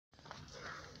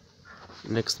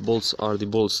Next bolts are the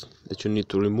bolts that you need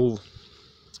to remove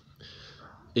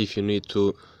if you need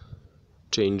to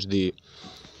change the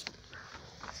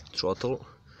throttle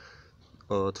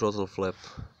flap.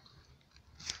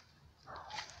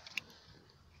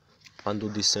 Undo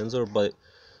this sensor by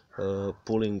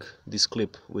pulling this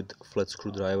clip with flat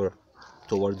screwdriver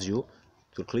towards you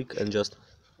to click and just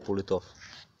pull it off.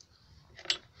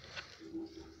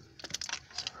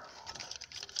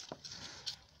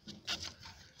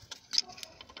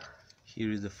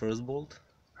 Here is the first bolt.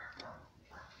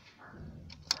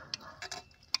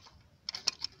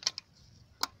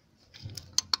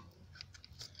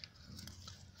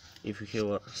 If you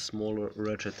have a smaller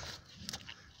ratchet,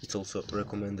 it's also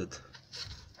recommended.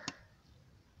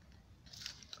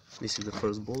 This is the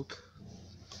first bolt.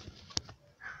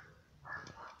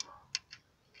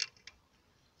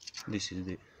 This is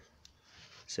the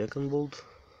second bolt,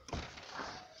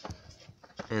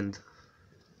 and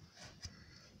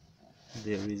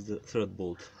there is the third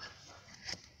bolt,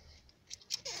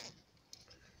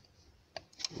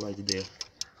 right there.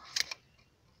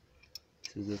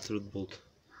 This is the third bolt.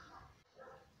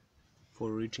 For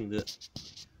reaching the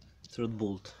third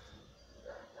bolt,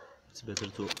 it's better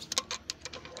to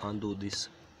undo this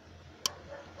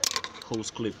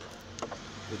hose clip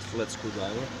with flat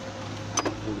screwdriver,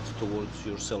 pull it towards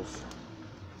yourself.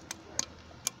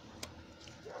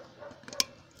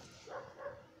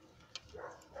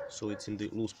 So it's in the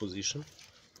loose position,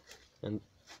 and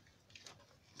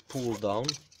pull down,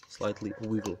 slightly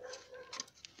wiggle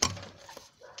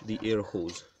the air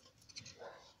hose.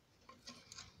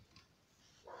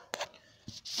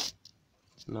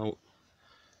 Now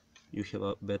you have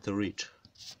a better reach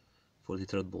for the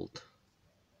third bolt.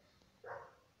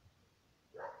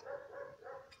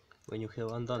 When you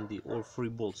have undone all three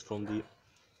bolts from the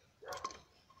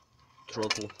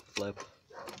throttle flap,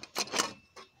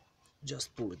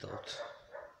 just pull it out.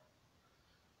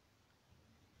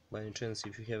 By any chance,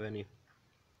 if you have any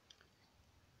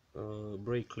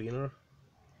brake cleaner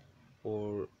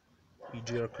or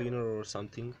EGR cleaner or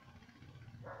something,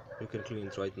 you can clean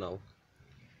it right now.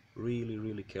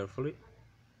 Really carefully.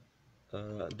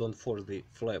 Don't force the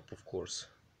flap, of course.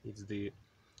 It's the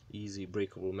easy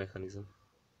breakable mechanism.